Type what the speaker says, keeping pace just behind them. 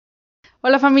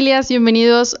Hola familias,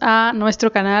 bienvenidos a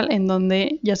nuestro canal en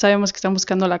donde ya sabemos que están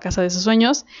buscando la casa de sus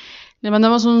sueños. Les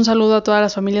mandamos un saludo a todas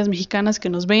las familias mexicanas que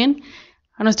nos ven,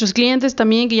 a nuestros clientes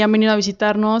también que ya han venido a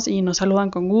visitarnos y nos saludan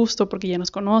con gusto porque ya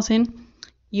nos conocen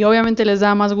y obviamente les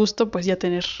da más gusto pues ya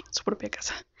tener su propia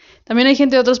casa. También hay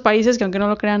gente de otros países que aunque no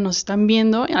lo crean nos están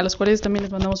viendo, a los cuales también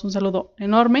les mandamos un saludo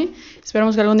enorme.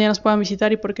 Esperamos que algún día nos puedan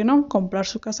visitar y por qué no, comprar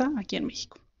su casa aquí en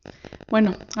México.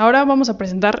 Bueno, ahora vamos a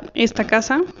presentar esta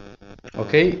casa.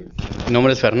 Ok, mi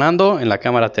nombre es Fernando, en la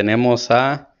cámara tenemos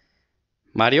a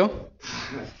Mario.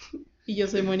 Y yo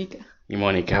soy Mónica. Y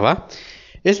Mónica, ¿va?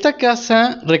 Esta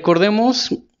casa,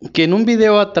 recordemos que en un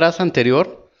video atrás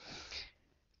anterior,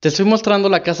 te estoy mostrando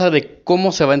la casa de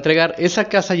cómo se va a entregar. Esa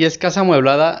casa ya es casa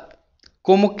amueblada,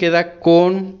 cómo queda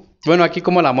con, bueno, aquí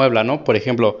como la muebla, ¿no? Por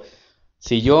ejemplo,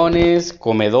 sillones,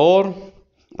 comedor,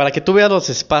 para que tú veas los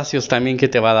espacios también que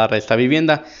te va a dar esta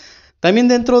vivienda. También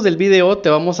dentro del video te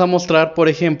vamos a mostrar, por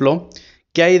ejemplo,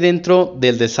 qué hay dentro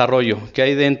del desarrollo, qué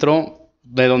hay dentro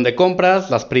de donde compras,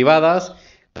 las privadas,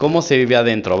 cómo se vive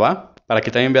adentro, ¿va? Para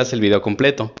que también veas el video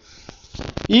completo.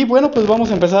 Y bueno, pues vamos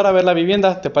a empezar a ver la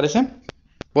vivienda, ¿te parece?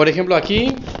 Por ejemplo,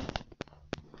 aquí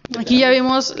ya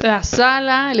vimos la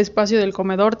sala, el espacio del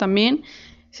comedor también.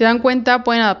 Si se dan cuenta,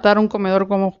 pueden adaptar un comedor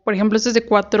como, por ejemplo, este es de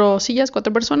 4 sillas,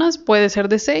 4 personas, puede ser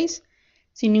de 6.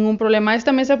 Sin ningún problema.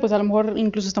 Esta mesa pues a lo mejor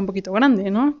incluso está un poquito grande,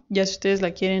 ¿no? Ya si ustedes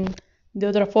la quieren de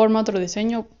otra forma, otro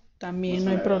diseño, también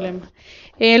no hay problema.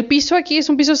 El piso aquí es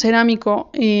un piso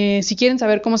cerámico. Si quieren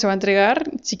saber cómo se va a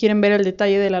entregar, si quieren ver el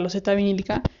detalle de la loseta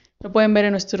vinílica, lo pueden ver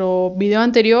en nuestro video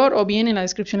anterior o bien en la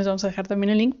descripción les vamos a dejar también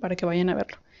el link para que vayan a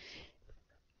verlo.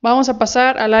 Vamos a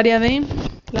pasar al área de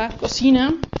la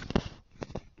cocina.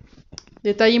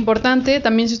 Detalle importante,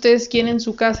 también si ustedes quieren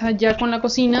su casa ya con la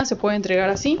cocina, se puede entregar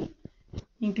así.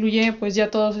 Incluye pues ya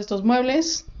todos estos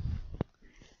muebles,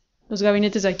 los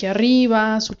gabinetes de aquí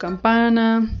arriba, su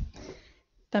campana,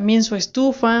 también su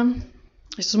estufa,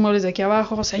 estos muebles de aquí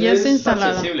abajo, o sea, ya está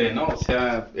instalada. Es accesible, ¿no? O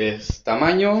sea, es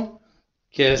tamaño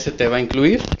que se te va a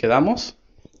incluir, quedamos.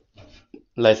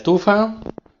 La estufa,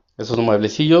 esos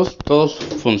mueblecillos, todos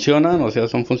funcionan, o sea,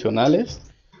 son funcionales.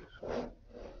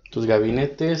 Tus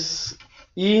gabinetes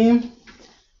y...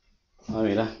 Ah,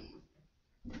 mira.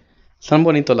 Están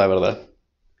bonitos, la verdad.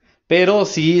 Pero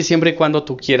sí, siempre y cuando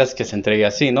tú quieras que se entregue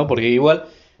así, ¿no? Porque igual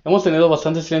hemos tenido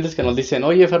bastantes clientes que nos dicen,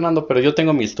 oye Fernando, pero yo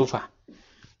tengo mi estufa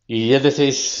y es de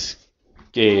 6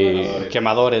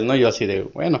 quemadores, ¿no? Yo así de,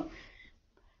 bueno.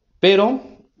 Pero,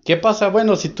 ¿qué pasa?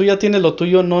 Bueno, si tú ya tienes lo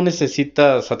tuyo, no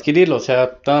necesitas adquirirlo. O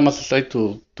sea, nada más trae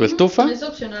tu estufa. Es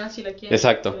opcional si la quieren.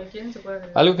 Exacto. Si la quieren, se puede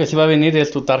agregar. Algo que sí va a venir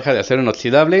es tu tarja de acero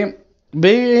inoxidable.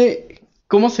 Ve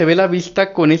cómo se ve la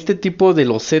vista con este tipo de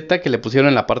loseta que le pusieron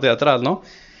en la parte de atrás, ¿no?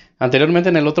 Anteriormente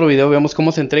en el otro video vemos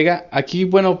cómo se entrega. Aquí,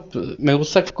 bueno, me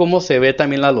gusta cómo se ve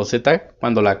también la loseta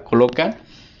cuando la colocan.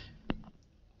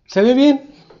 Se ve bien.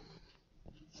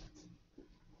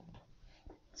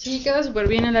 Sí, queda súper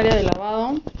bien el área de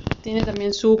lavado. Tiene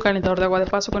también su calentador de agua de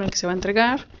paso con el que se va a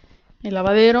entregar. El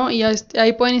lavadero. Y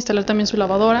ahí pueden instalar también su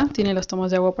lavadora. Tiene las tomas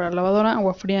de agua para la lavadora,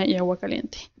 agua fría y agua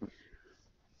caliente.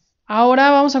 Ahora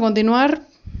vamos a continuar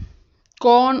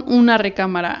con una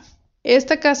recámara.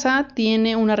 Esta casa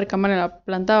tiene una recámara en la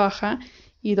planta baja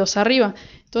y 2 arriba.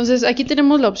 Entonces aquí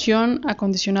tenemos la opción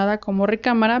acondicionada como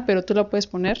recámara, pero tú la puedes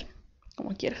poner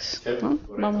como quieras, ¿no?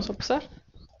 Vamos a pasar.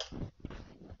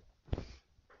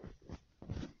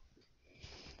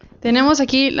 Tenemos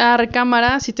aquí la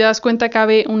recámara, si te das cuenta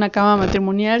cabe una cama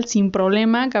matrimonial sin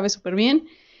problema, cabe súper bien.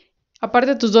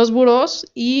 Aparte tus 2 burós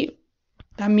y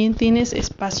también tienes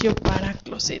espacio para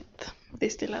closet de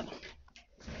este lado.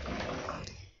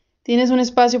 Tienes un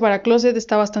espacio para closet,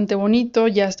 está bastante bonito,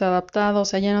 ya está adaptado, o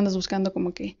sea, ya no andas buscando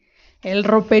como que el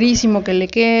roperísimo que le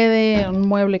quede, un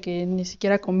mueble que ni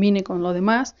siquiera combine con lo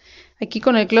demás. Aquí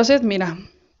con el closet, mira,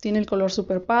 tiene el color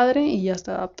súper padre y ya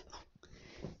está adaptado.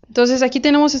 Entonces aquí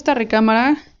tenemos esta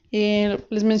recámara,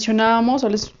 les mencionábamos o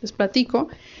les platico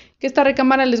que esta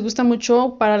recámara les gusta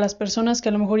mucho para las personas que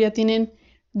a lo mejor ya tienen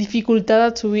dificultad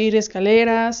a subir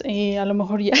escaleras, a lo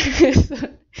mejor ya es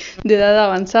de edad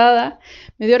avanzada.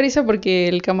 Me dio risa porque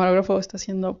el camarógrafo está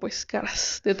haciendo pues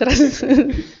caras detrás.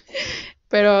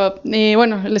 Pero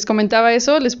bueno, les comentaba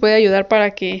eso, les puede ayudar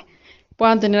para que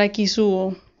puedan tener aquí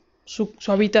su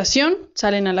habitación.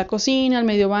 Salen a la cocina, al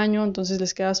medio baño, entonces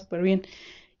les queda súper bien.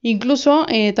 Incluso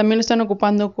también lo están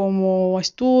ocupando como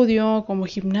estudio, como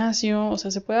gimnasio, o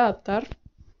sea, se puede adaptar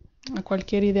a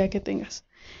cualquier idea que tengas.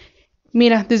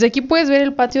 Mira, desde aquí puedes ver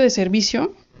el patio de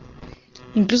servicio.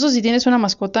 Incluso si tienes una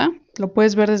mascota, lo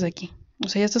puedes ver desde aquí. O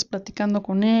sea, ya estás platicando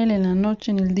con él en la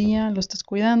noche, en el día, lo estás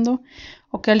cuidando.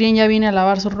 O que alguien ya viene a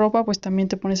lavar su ropa, pues también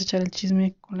te pones a echar el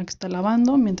chisme con la que está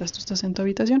lavando mientras tú estás en tu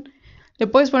habitación. Le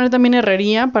puedes poner también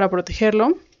herrería para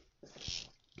protegerlo.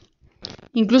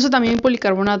 Incluso también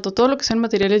policarbonato, todo lo que sean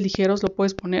materiales ligeros lo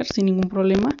puedes poner sin ningún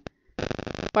problema.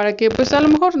 Para que pues a lo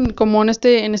mejor como en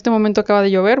este momento acaba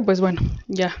de llover, pues bueno,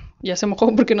 ya se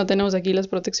mojó porque no tenemos aquí las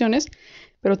protecciones,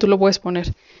 pero tú lo puedes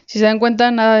poner. Si se dan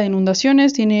cuenta, nada de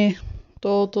inundaciones, tiene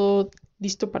todo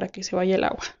listo para que se vaya el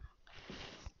agua.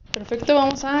 Perfecto,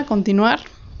 vamos a continuar.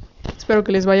 Espero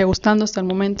que les vaya gustando hasta el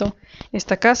momento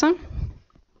esta casa.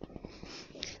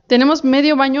 Tenemos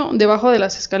medio baño debajo de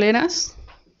las escaleras.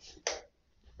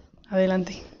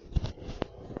 Adelante.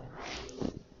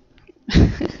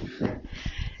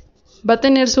 Va a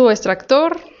tener su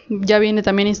extractor, ya viene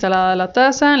también instalada la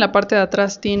taza. En la parte de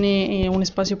atrás tiene un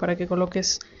espacio para que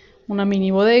coloques una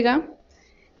mini bodega.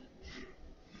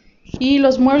 Y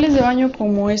los muebles de baño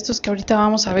como estos que ahorita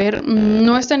vamos a ver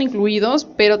no están incluidos,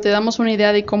 pero te damos una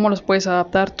idea de cómo los puedes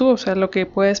adaptar tú, o sea, lo que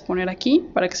puedes poner aquí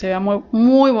para que se vea muy,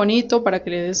 muy bonito, para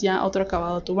que le des ya otro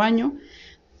acabado a tu baño.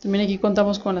 También aquí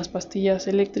contamos con las pastillas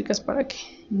eléctricas para que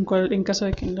en caso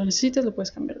de que lo necesites lo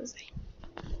puedes cambiar desde ahí.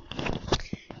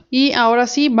 Y ahora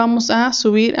sí vamos a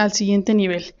subir al siguiente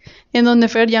nivel, en donde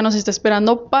Fer ya nos está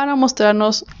esperando para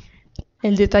mostrarnos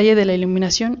el detalle de la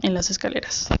iluminación en las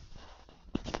escaleras.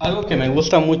 Algo que me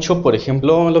gusta mucho, por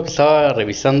ejemplo, lo que estaba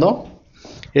revisando,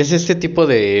 es este tipo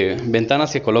de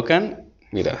ventanas que colocan.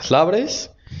 Mira, la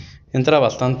abres, entra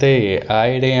bastante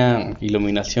aire,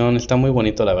 iluminación, está muy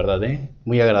bonito la verdad,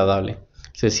 muy agradable,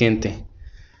 se siente.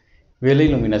 Ve la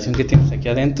iluminación que tienes aquí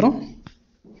adentro.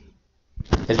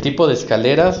 El tipo de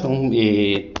escaleras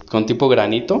con tipo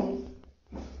granito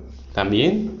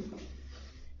también.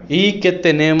 Y que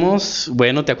tenemos,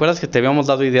 bueno, ¿te acuerdas que te habíamos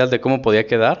dado ideas de cómo podía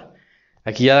quedar?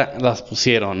 Aquí ya las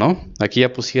pusieron, ¿no? Aquí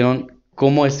ya pusieron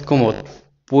cómo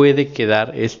puede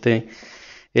quedar este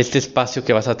espacio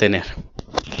que vas a tener.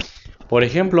 Por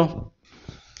ejemplo,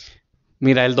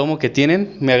 mira el domo que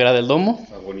tienen, me agrada el domo.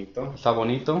 Está bonito. Está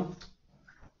bonito.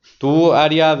 Tu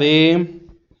área de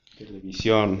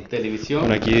Televisión. televisión.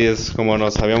 Bueno, aquí es como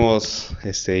nos habíamos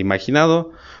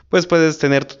imaginado. Pues puedes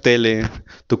tener tu tele,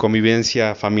 tu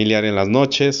convivencia familiar en las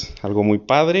noches, algo muy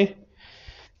padre.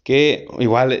 Que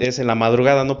igual es en la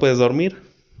madrugada, no puedes dormir.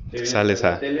 Sales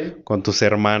con tus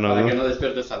hermanos, Para ¿no? que no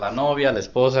despiertes a la novia, a la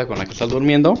esposa con la que estás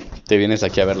durmiendo, te vienes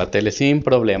aquí a ver la tele sin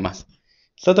problemas.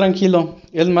 Está tranquilo.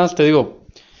 Es más, te digo,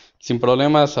 sin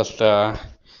problemas,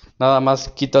 hasta nada más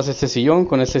quitas este sillón.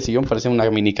 Con este sillón parece una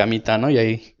mini camita, ¿no? Y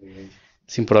ahí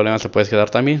sin problemas te puedes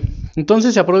quedar también.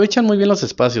 Entonces se aprovechan muy bien los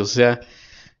espacios. O sea,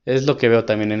 es lo que veo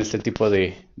también en este tipo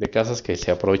de casas, que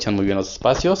se aprovechan muy bien los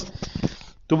espacios.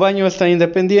 Tu baño está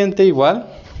independiente igual,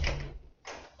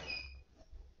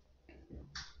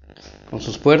 con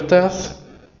sus puertas.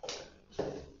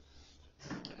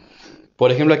 Por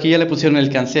ejemplo, aquí ya le pusieron el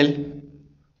cancel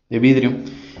de vidrio.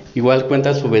 Igual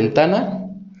cuenta su ventana,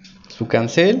 su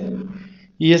cancel.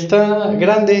 Y está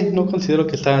grande, no considero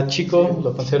que está chico,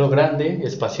 lo considero grande,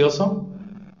 espacioso.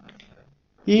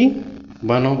 Y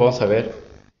bueno, vamos a ver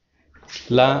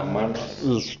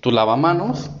tu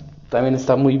lavamanos. También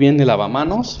está muy bien el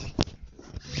lavamanos.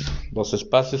 Los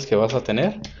espacios que vas a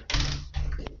tener.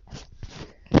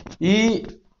 Y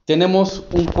tenemos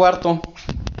un cuarto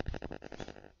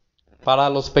para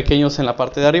los pequeños en la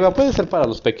parte de arriba. Puede ser para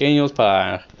los pequeños,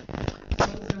 para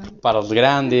los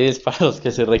grandes, para los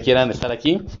que se requieran estar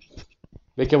aquí.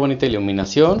 Ve qué bonita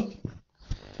iluminación.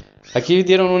 Aquí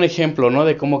dieron un ejemplo, ¿no?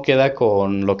 De cómo queda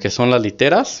con lo que son las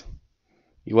literas.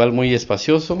 Igual muy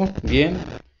espacioso, bien.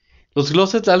 Los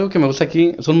closets, algo que me gusta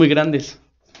aquí, son muy grandes.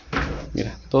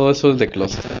 Mira, todo eso es de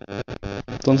closet.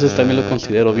 Entonces también lo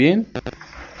considero bien.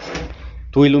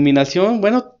 Tu iluminación,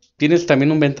 bueno, tienes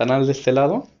también un ventanal de este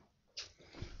lado.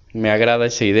 Me agrada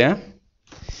esa idea.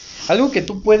 Algo que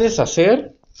tú puedes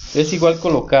hacer es igual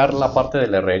colocar la parte de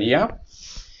la herrería.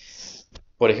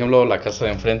 Por ejemplo, la casa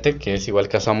de enfrente, que es igual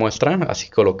casa muestra, así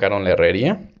colocaron la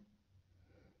herrería.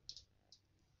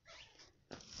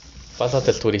 Pasa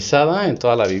texturizada en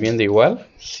toda la vivienda igual,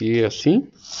 sí, así.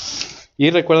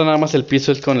 Y recuerda, nada más el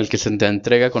piso es con el que se te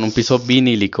entrega, con un piso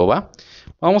vinílico, ¿va?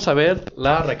 Vamos a ver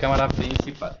la recámara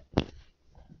principal.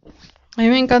 A mí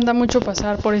me encanta mucho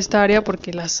pasar por esta área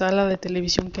porque la sala de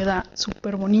televisión queda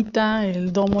súper bonita,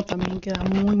 el domo también queda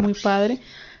muy muy padre.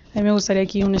 A mí me gustaría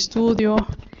aquí un estudio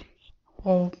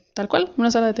o tal cual, una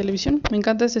sala de televisión. Me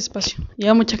encanta este espacio. Y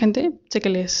a mucha gente sé que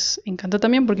les encanta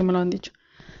también porque me lo han dicho.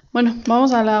 Bueno,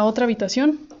 vamos a la otra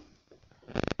habitación.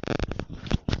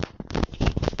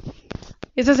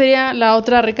 Esta sería la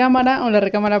otra recámara o la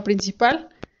recámara principal,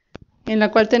 en la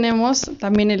cual tenemos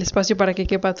también el espacio para que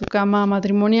quepa tu cama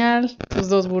matrimonial, tus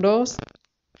 2 burós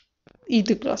y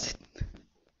tu closet.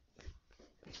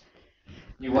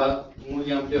 Igual, muy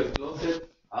amplio el closet,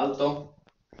 alto.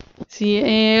 Sí,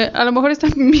 a lo mejor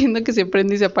están viendo que se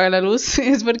prende y se apaga la luz,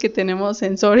 es porque tenemos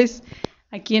sensores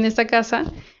aquí en esta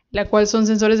casa, la cual son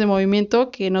sensores de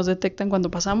movimiento que nos detectan cuando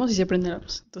pasamos y se prende la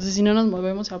luz. Entonces, si no nos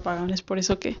movemos, se apagan. Es por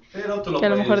eso que, Pero tú lo que a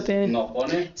lo puedes mejor te... no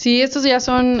poner. Sí, estos ya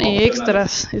son Opcionales.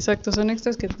 extras, exacto, son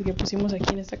extras que pusimos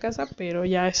aquí en esta casa, pero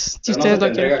ya es, si Pero no ustedes se te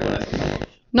lo quieren. entrega con esto.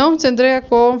 No, se entrega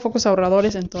con focos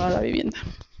ahorradores en toda la vivienda.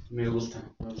 Me gusta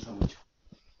mucho.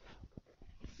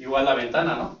 Igual la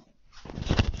ventana, ¿no?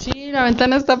 Sí, la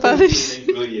ventana está padre. Sí,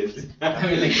 le incluyes.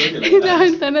 También le incluye la La ventana.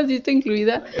 ventana sí está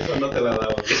incluida. Eso no te la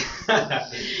damos.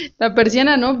 La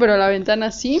persiana no, pero la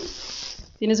ventana sí.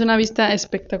 Tienes una vista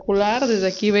espectacular. Desde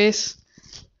aquí ves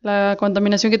la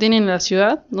contaminación que tiene en la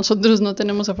ciudad. Nosotros no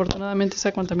tenemos afortunadamente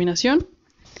esa contaminación.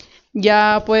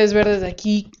 Ya puedes ver desde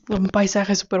aquí un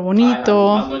paisaje súper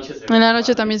bonito. En la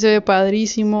noche también se ve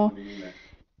padrísimo.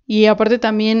 Y aparte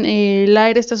también el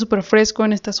aire está súper fresco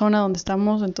en esta zona donde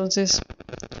estamos. Entonces,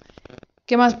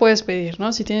 ¿qué más puedes pedir,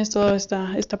 no? Si tienes toda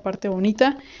esta parte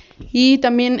bonita. Y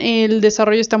también el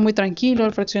desarrollo está muy tranquilo.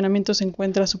 El fraccionamiento se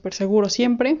encuentra súper seguro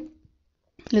siempre.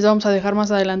 Les vamos a dejar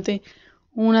más adelante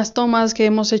unas tomas que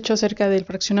hemos hecho acerca del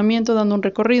fraccionamiento, dando un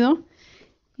recorrido.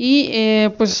 Y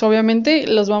pues obviamente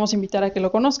los vamos a invitar a que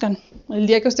lo conozcan. El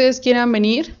día que ustedes quieran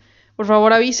venir, por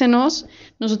favor avísenos.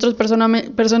 Nosotros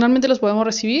personalmente los podemos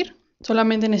recibir.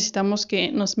 Solamente necesitamos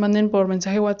que nos manden por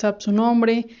mensaje WhatsApp su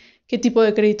nombre, qué tipo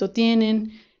de crédito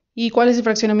tienen y cuál es el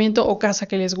fraccionamiento o casa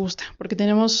que les gusta, porque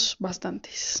tenemos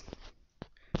bastantes.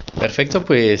 Perfecto,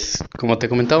 pues como te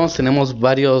comentábamos, tenemos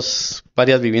varias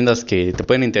viviendas que te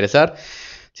pueden interesar.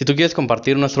 Si tú quieres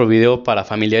compartir nuestro video para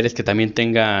familiares que también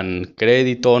tengan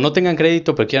crédito o no tengan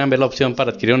crédito, pero quieran ver la opción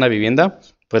para adquirir una vivienda,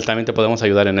 pues también te podemos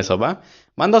ayudar en eso, ¿va?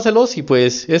 Mándaselos y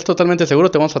pues es totalmente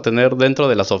seguro, te vamos a tener dentro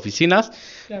de las oficinas,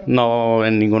 Claro. no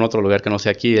en ningún otro lugar que no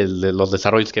sea aquí, el de los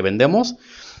desarrollos que vendemos.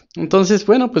 Entonces,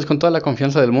 bueno, pues con toda la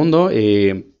confianza del mundo,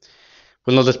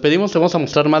 pues nos despedimos, te vamos a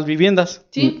mostrar más viviendas.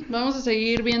 Sí, vamos a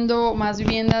seguir viendo más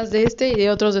viviendas de este y de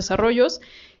otros desarrollos.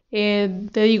 Te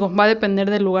digo, va a depender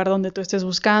del lugar donde tú estés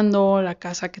buscando, la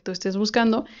casa que tú estés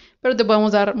buscando, pero te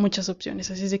podemos dar muchas opciones.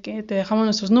 Así es de que te dejamos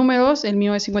nuestros números. El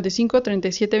mío es 55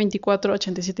 37 24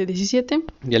 87 17.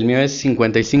 Y el mío es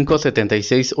 55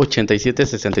 76 87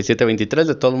 67 23.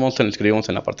 De todos modos, te lo escribimos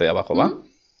en la parte de abajo, ¿va?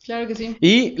 Claro que sí.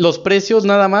 Y los precios,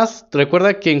 nada más.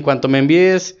 Recuerda que en cuanto me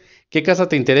envíes qué casa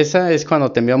te interesa, es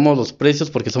cuando te enviamos los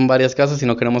precios, porque son varias casas y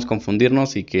no queremos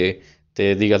confundirnos y que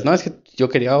te digas, no, es que yo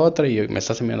quería otra y me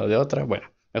estás enviando de otra. Bueno,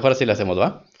 mejor así lo hacemos,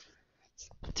 ¿va?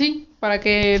 Sí, para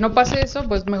que no pase eso,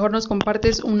 pues mejor nos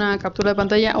compartes una captura de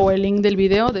pantalla o el link del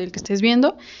video del que estés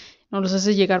viendo. Nos los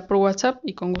haces llegar por WhatsApp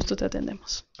y con gusto te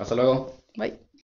atendemos. Hasta luego. Bye.